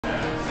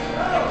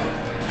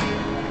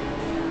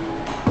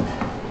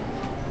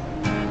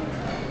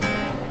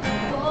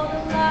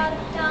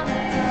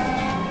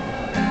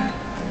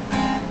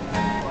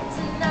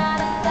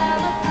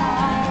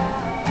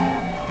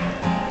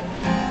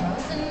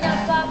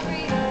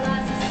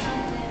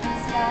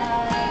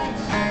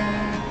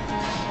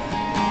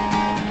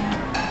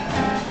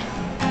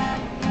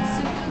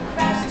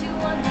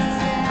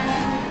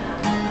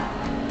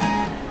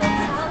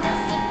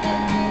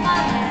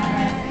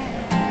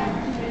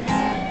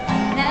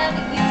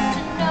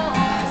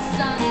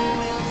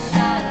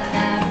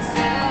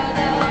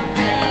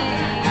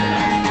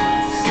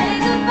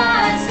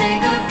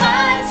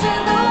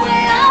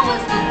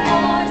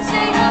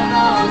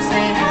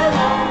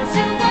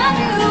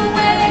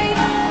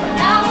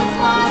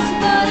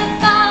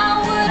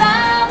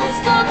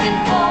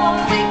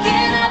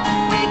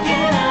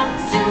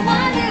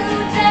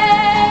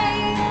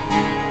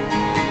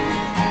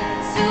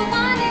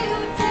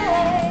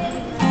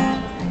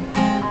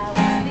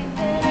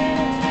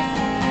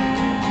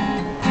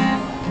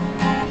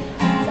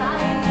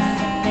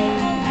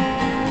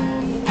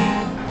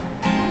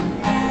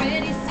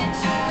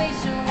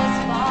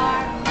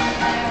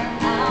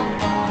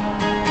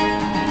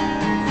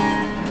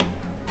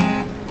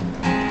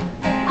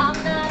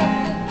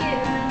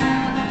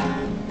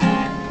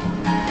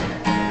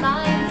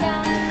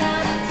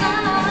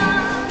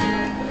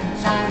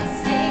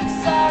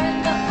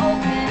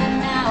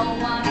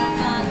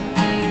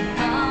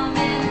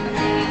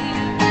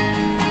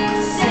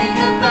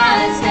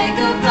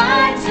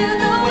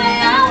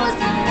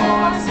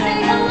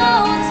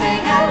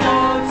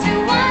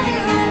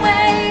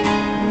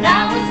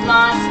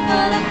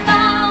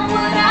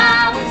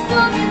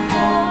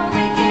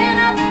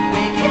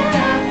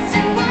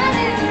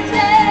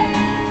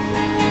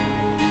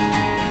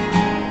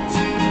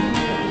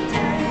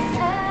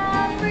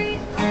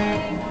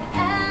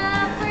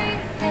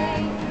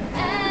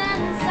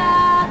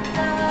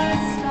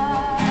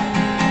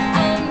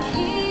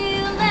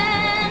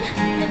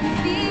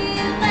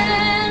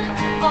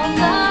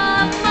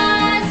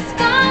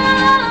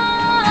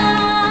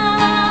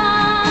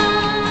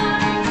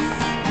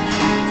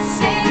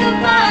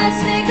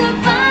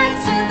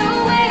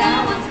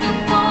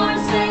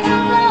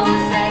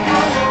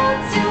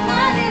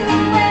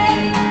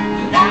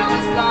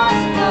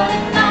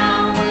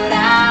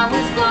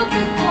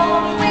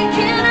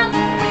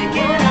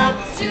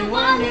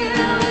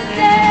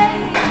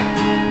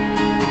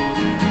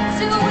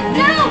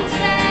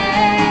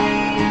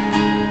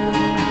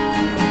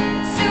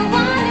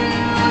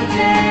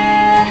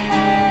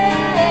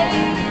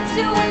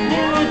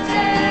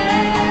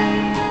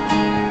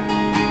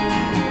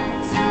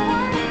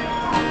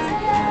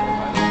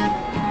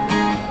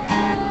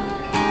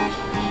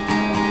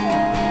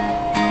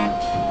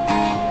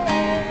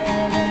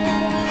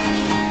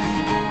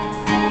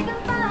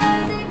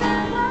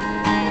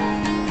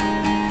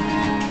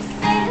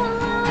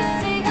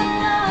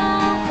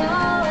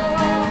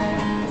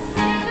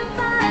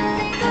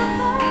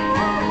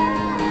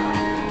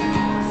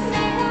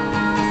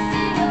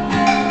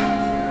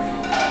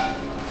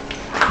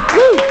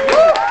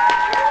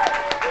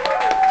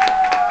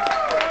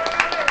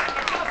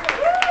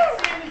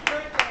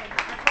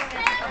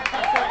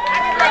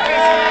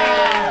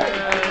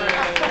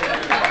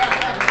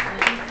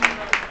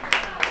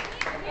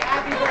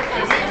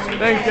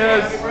Thanks,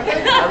 guys.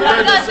 Happy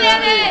birthday,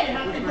 Sammy!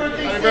 Happy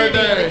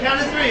birthday.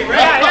 Count to three. Ready?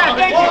 Yeah,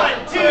 thank you.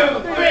 1,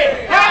 2,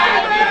 3.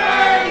 Happy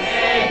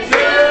birthday to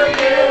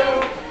you.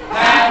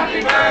 Happy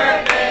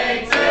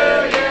birthday to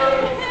you.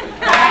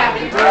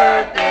 Happy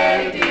birthday,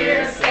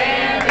 dear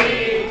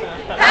Sammy.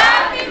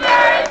 Happy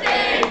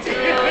birthday to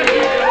you.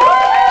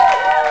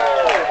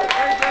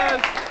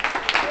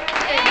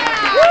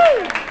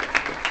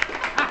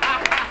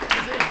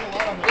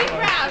 Be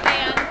proud,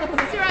 man.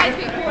 It's your eyes,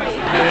 be pretty.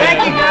 Thank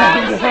you, guys.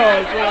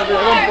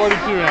 I'm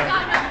 42 now.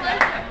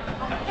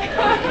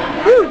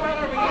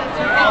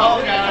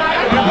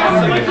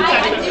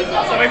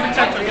 Somebody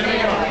protect her.